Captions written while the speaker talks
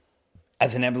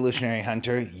As an evolutionary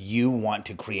hunter, you want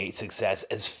to create success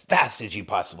as fast as you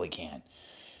possibly can.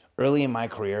 Early in my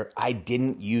career, I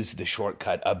didn't use the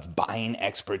shortcut of buying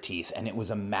expertise, and it was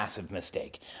a massive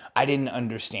mistake. I didn't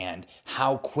understand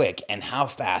how quick and how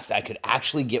fast I could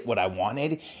actually get what I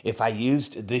wanted if I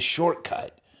used the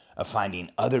shortcut of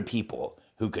finding other people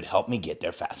who could help me get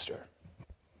there faster.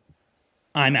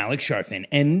 I'm Alex Sharfin,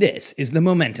 and this is the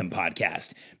Momentum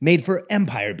Podcast, made for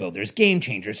empire builders, game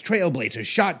changers, trailblazers,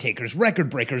 shot takers, record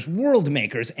breakers, world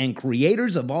makers, and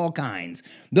creators of all kinds.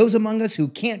 Those among us who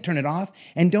can't turn it off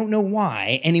and don't know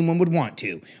why anyone would want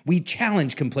to. We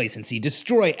challenge complacency,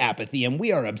 destroy apathy, and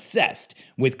we are obsessed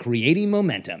with creating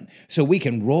momentum so we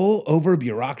can roll over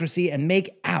bureaucracy and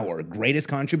make our greatest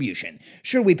contribution.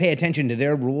 Sure, we pay attention to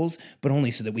their rules, but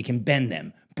only so that we can bend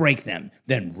them, break them,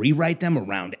 then rewrite them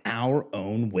around our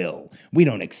own will. We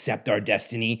don't accept our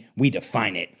destiny, we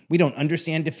define it. We don't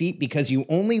understand defeat because you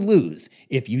only lose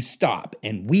if you stop,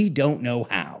 and we don't know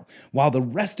how. While the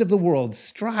rest of the world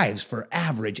strives for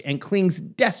average and clings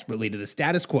desperately to the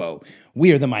status quo,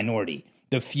 we are the minority,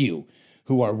 the few,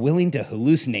 who are willing to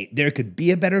hallucinate there could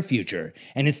be a better future,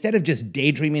 and instead of just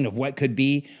daydreaming of what could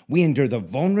be, we endure the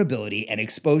vulnerability and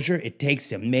exposure it takes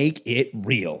to make it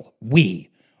real. We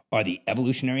are the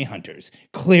evolutionary hunters,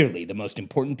 clearly the most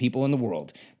important people in the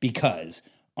world, because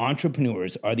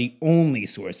entrepreneurs are the only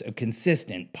source of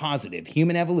consistent, positive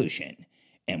human evolution,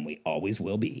 and we always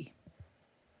will be.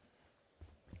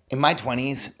 In my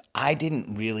 20s, I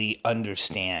didn't really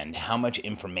understand how much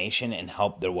information and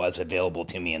help there was available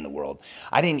to me in the world.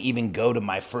 I didn't even go to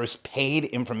my first paid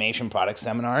information product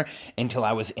seminar until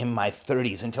I was in my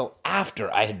 30s, until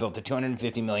after I had built a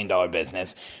 $250 million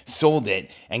business, sold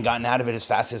it, and gotten out of it as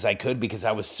fast as I could because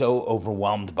I was so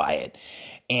overwhelmed by it.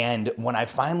 And when I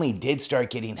finally did start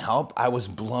getting help, I was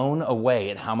blown away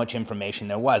at how much information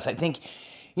there was. I think,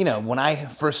 when I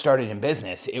first started in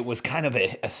business, it was kind of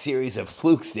a series of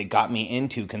flukes that got me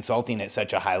into consulting at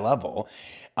such a high level.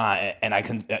 When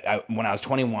I was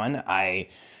 21, I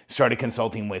started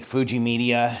consulting with Fuji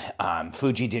Media,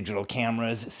 Fuji Digital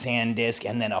Cameras, SanDisk,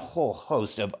 and then a whole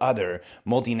host of other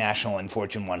multinational and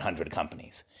Fortune 100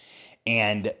 companies.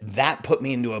 And that put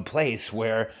me into a place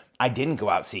where I didn't go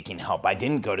out seeking help. I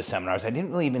didn't go to seminars. I didn't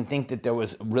really even think that there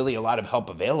was really a lot of help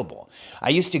available. I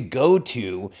used to go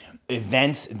to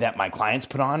events that my clients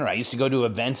put on, or I used to go to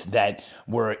events that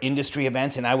were industry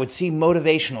events, and I would see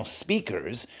motivational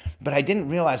speakers, but I didn't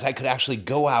realize I could actually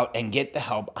go out and get the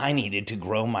help I needed to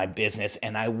grow my business.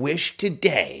 And I wish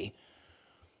today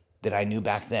that I knew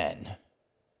back then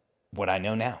what I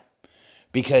know now.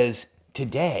 Because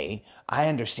today, I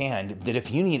understand that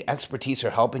if you need expertise or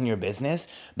help in your business,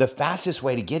 the fastest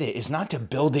way to get it is not to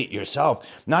build it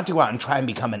yourself, not to go out and try and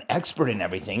become an expert in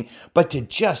everything, but to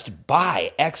just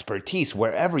buy expertise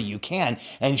wherever you can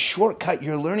and shortcut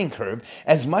your learning curve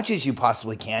as much as you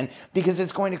possibly can, because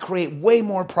it's going to create way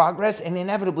more progress and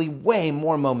inevitably way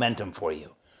more momentum for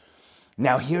you.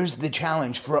 Now, here's the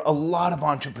challenge for a lot of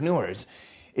entrepreneurs,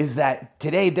 is that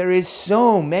today there is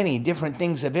so many different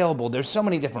things available. There's so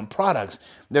many different products.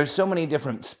 There's so many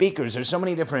different speakers. There's so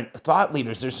many different thought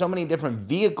leaders. There's so many different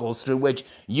vehicles through which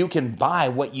you can buy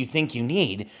what you think you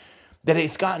need, that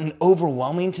it's gotten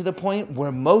overwhelming to the point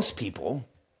where most people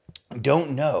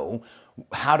don't know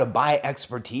how to buy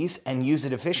expertise and use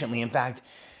it efficiently. In fact,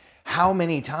 how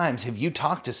many times have you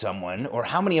talked to someone, or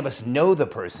how many of us know the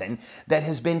person that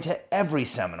has been to every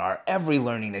seminar, every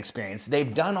learning experience?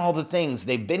 They've done all the things,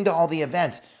 they've been to all the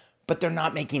events, but they're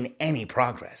not making any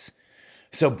progress.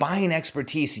 So buying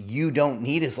expertise you don't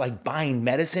need is like buying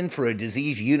medicine for a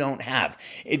disease you don't have.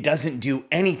 It doesn't do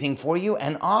anything for you,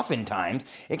 and oftentimes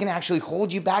it can actually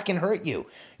hold you back and hurt you.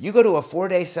 You go to a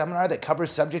 4-day seminar that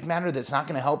covers subject matter that's not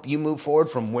going to help you move forward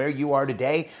from where you are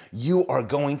today, you are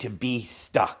going to be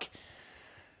stuck.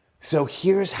 So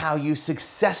here's how you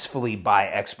successfully buy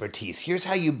expertise. Here's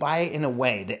how you buy it in a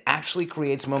way that actually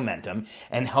creates momentum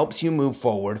and helps you move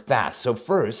forward fast. So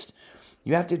first,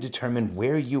 you have to determine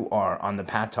where you are on the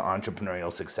path to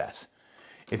entrepreneurial success.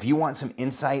 If you want some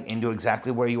insight into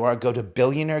exactly where you are, go to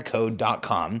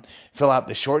billionairecode.com, fill out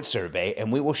the short survey, and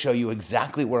we will show you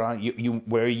exactly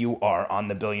where you are on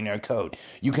the Billionaire Code.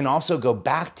 You can also go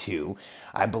back to,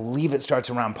 I believe it starts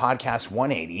around podcast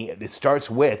 180. It starts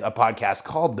with a podcast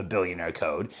called The Billionaire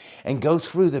Code, and go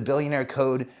through the Billionaire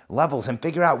Code levels and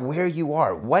figure out where you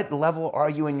are. What level are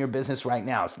you in your business right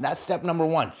now? So that's step number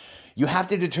one. You have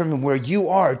to determine where you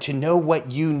are to know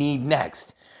what you need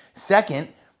next. Second,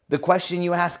 The question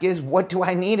you ask is, what do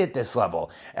I need at this level?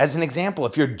 As an example,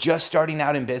 if you're just starting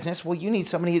out in business, well, you need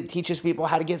somebody that teaches people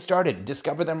how to get started,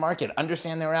 discover their market,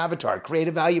 understand their avatar, create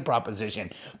a value proposition,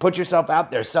 put yourself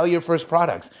out there, sell your first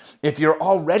products. If you're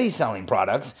already selling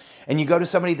products and you go to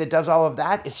somebody that does all of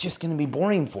that, it's just going to be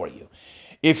boring for you.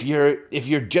 If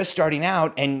you're just starting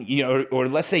out and or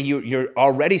let's say you're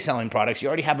already selling products, you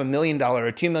already have $1 million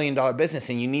or $2 million business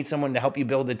and you need someone to help you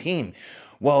build a team.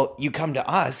 Well, you come to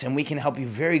us and we can help you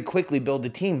very quickly build a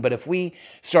team. But if we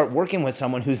start working with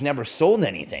someone who's never sold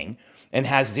anything and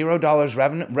has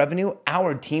 $0 revenue,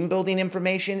 our team building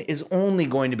information is only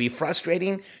going to be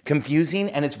frustrating, confusing,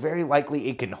 and it's very likely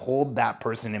it can hold that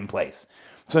person in place.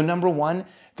 So number one,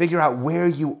 figure out where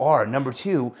you are. Number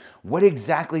two, what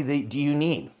exactly do you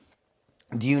need?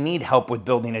 Do you need help with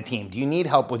building a team? Do you need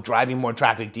help with driving more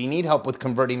traffic? Do you need help with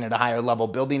converting at a higher level,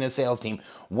 building a sales team?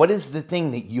 What is the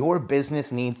thing that your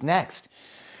business needs next?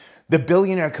 The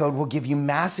Billionaire Code will give you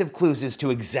massive clues as to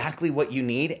exactly what you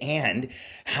need and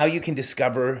how you can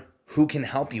discover who can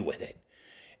help you with it.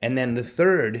 And then the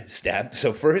third step,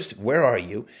 so first, where are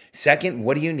you? Second,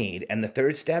 what do you need? And the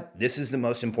third step, this is the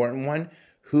most important one,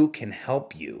 who can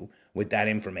help you with that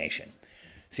information?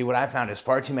 See, what I found is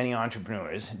far too many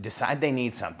entrepreneurs decide they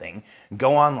need something,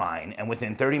 go online, and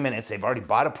within 30 minutes, they've already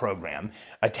bought a program,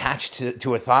 attached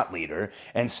to a thought leader,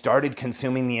 and started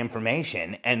consuming the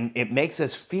information. And it makes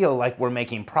us feel like we're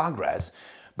making progress.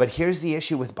 But here's the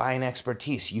issue with buying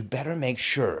expertise. You better make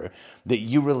sure that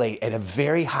you relate at a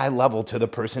very high level to the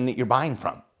person that you're buying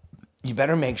from. You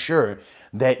better make sure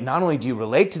that not only do you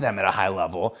relate to them at a high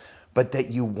level, but that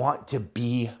you want to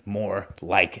be more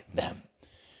like them.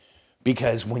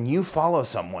 Because when you follow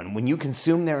someone, when you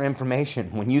consume their information,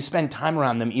 when you spend time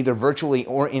around them, either virtually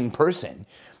or in person,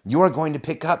 you are going to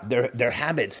pick up their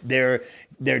habits, their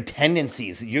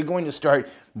tendencies. You're going to start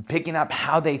picking up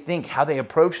how they think, how they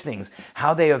approach things,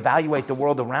 how they evaluate the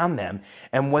world around them.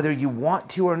 And whether you want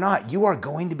to or not, you are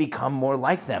going to become more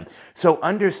like them. So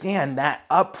understand that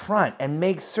up front and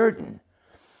make certain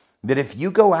that if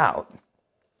you go out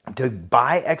to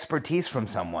buy expertise from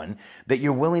someone, that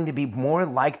you're willing to be more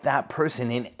like that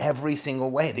person in every single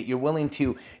way, that you're willing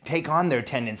to take on their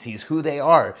tendencies, who they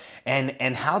are,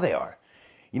 and how they are.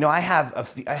 I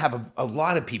have a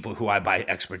lot of people who I buy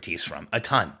expertise from, a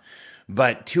ton.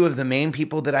 But two of the main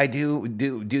people that I do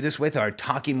this with are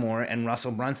Taki Moore and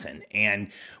Russell Brunson. And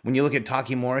when you look at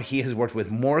Taki Moore, he has worked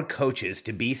with more coaches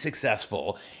to be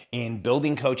successful in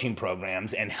building coaching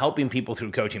programs and helping people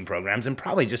through coaching programs and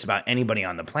probably just about anybody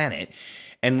on the planet.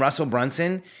 And Russell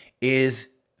Brunson is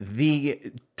the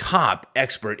top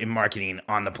expert in marketing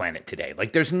on the planet today.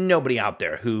 Like, there's nobody out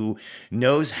there who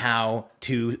knows how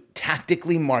to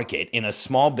tactically market in a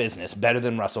small business better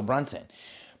than Russell Brunson.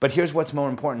 But here's what's more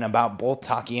important about both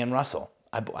Taki and Russell.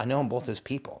 I know them both as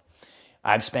people.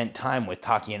 I've spent time with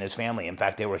Taki and his family. In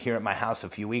fact, they were here at my house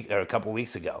a couple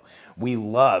weeks ago. We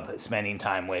love spending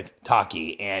time with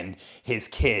Taki and his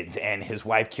kids and his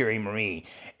wife, Kiri Marie,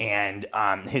 and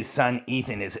his son,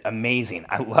 Ethan, is amazing.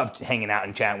 I loved hanging out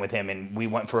and chatting with him, and we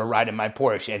went for a ride in my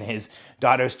Porsche, and his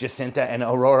daughters, Jacinta and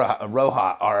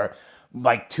Aroha, are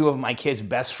like two of my kids'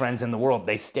 best friends in the world.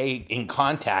 They stay in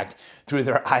contact through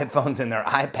their iPhones and their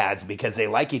iPads because they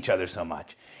like each other so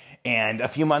much. And a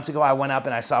few months ago, I went up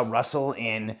and I saw Russell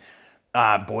in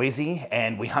Boise,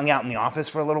 and we hung out in the office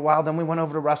for a little while. Then we went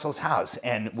over to Russell's house,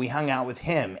 and we hung out with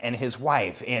him and his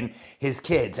wife and his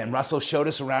kids. And Russell showed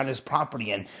us around his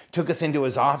property and took us into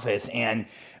his office and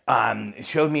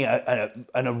showed me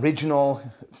an original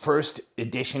first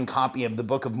edition copy of the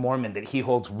Book of Mormon that he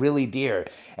holds really dear.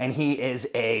 And he is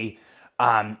a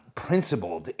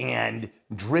principled and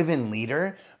driven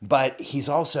leader, but he's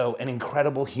also an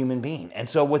incredible human being. And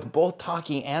so with both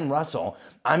Taki and Russell,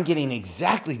 I'm getting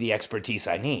exactly the expertise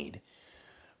I need.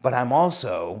 But I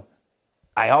also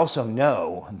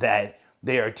know that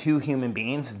they are two human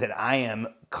beings that I am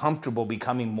comfortable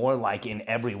becoming more like in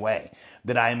every way,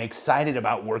 that I am excited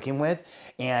about working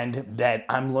with, and that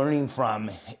I'm learning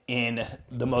from in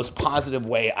the most positive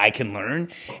way I can learn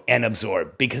and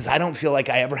absorb, because I don't feel like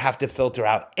I ever have to filter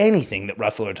out anything that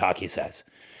Russell or Taki says.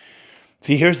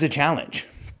 See, here's the challenge.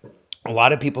 A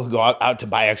lot of people who go out to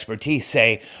buy expertise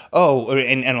say,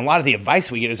 and a lot of the advice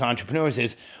we get as entrepreneurs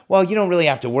is, well, you don't really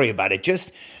have to worry about it.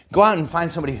 Just go out and find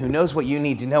somebody who knows what you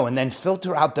need to know and then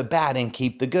filter out the bad and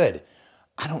keep the good.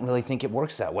 I don't really think it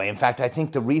works that way. In fact, I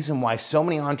think the reason why so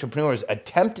many entrepreneurs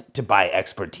attempt to buy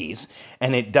expertise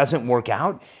and it doesn't work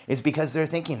out is because they're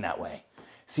thinking that way.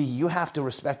 See, you have to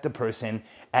respect the person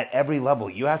at every level.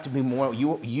 You have to be more,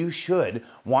 you should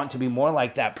want to be more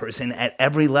like that person at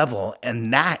every level.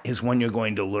 And that is when you're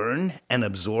going to learn and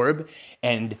absorb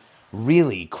and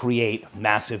really create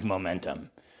massive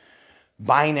momentum.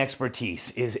 Buying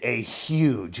expertise is a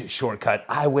huge shortcut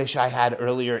I wish I had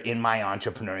earlier in my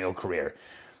entrepreneurial career.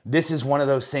 This is one of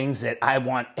those things that I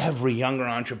want every younger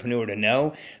entrepreneur to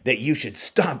know, that you should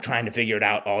stop trying to figure it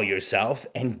out all yourself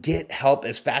and get help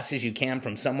as fast as you can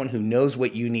from someone who knows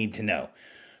what you need to know.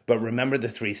 But remember the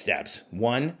 3 steps.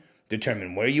 1,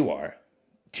 determine where you are.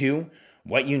 2,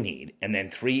 what you need. And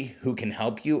then 3, who can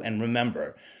help you. And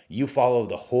remember, you follow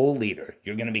the whole leader.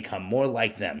 You're going to become more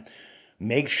like them.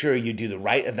 Make sure you do the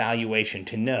right evaluation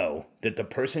to know that the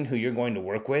person who you're going to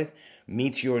work with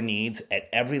meets your needs at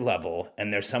every level,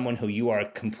 and they're someone who you are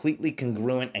completely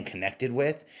congruent and connected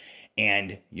with,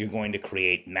 and you're going to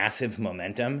create massive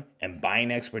momentum, and buying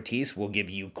expertise will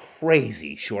give you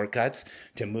crazy shortcuts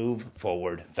to move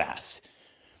forward fast.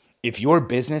 If your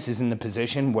business is in the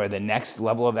position where the next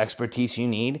level of expertise you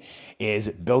need is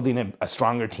building a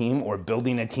stronger team, or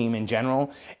building a team in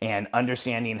general, and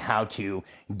understanding how to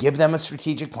give them a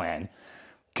strategic plan,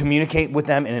 communicate with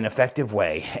them in an effective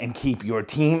way, and keep your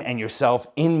team and yourself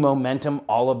in momentum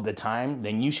all of the time,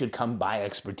 then you should come buy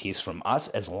expertise from us,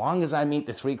 as long as I meet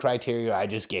the 3 criteria I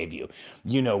just gave you.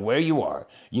 You know where you are,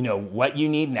 you know what you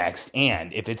need next,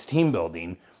 and if it's team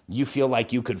building, you feel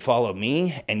like you could follow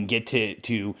me and get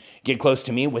to get close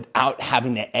to me without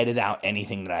having to edit out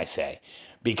anything that I say.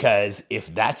 Because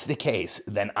if that's the case,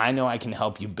 then I know I can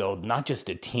help you build not just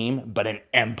a team, but an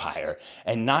empire.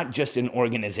 And not just an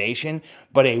organization,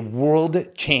 but a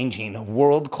world-changing,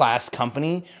 world-class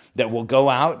company that will go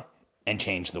out and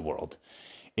change the world.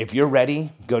 If you're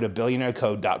ready, go to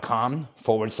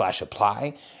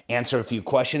billionairecode.com/apply, answer a few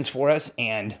questions for us,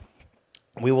 and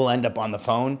we will end up on the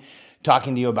phone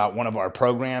talking to you about one of our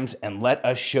programs, and let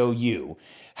us show you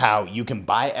how you can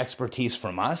buy expertise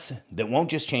from us that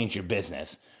won't just change your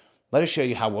business. Let us show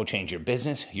you how we'll change your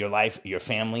business, your life, your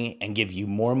family, and give you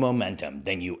more momentum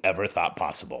than you ever thought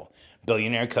possible.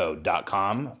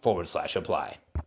 billionairecode.com/apply.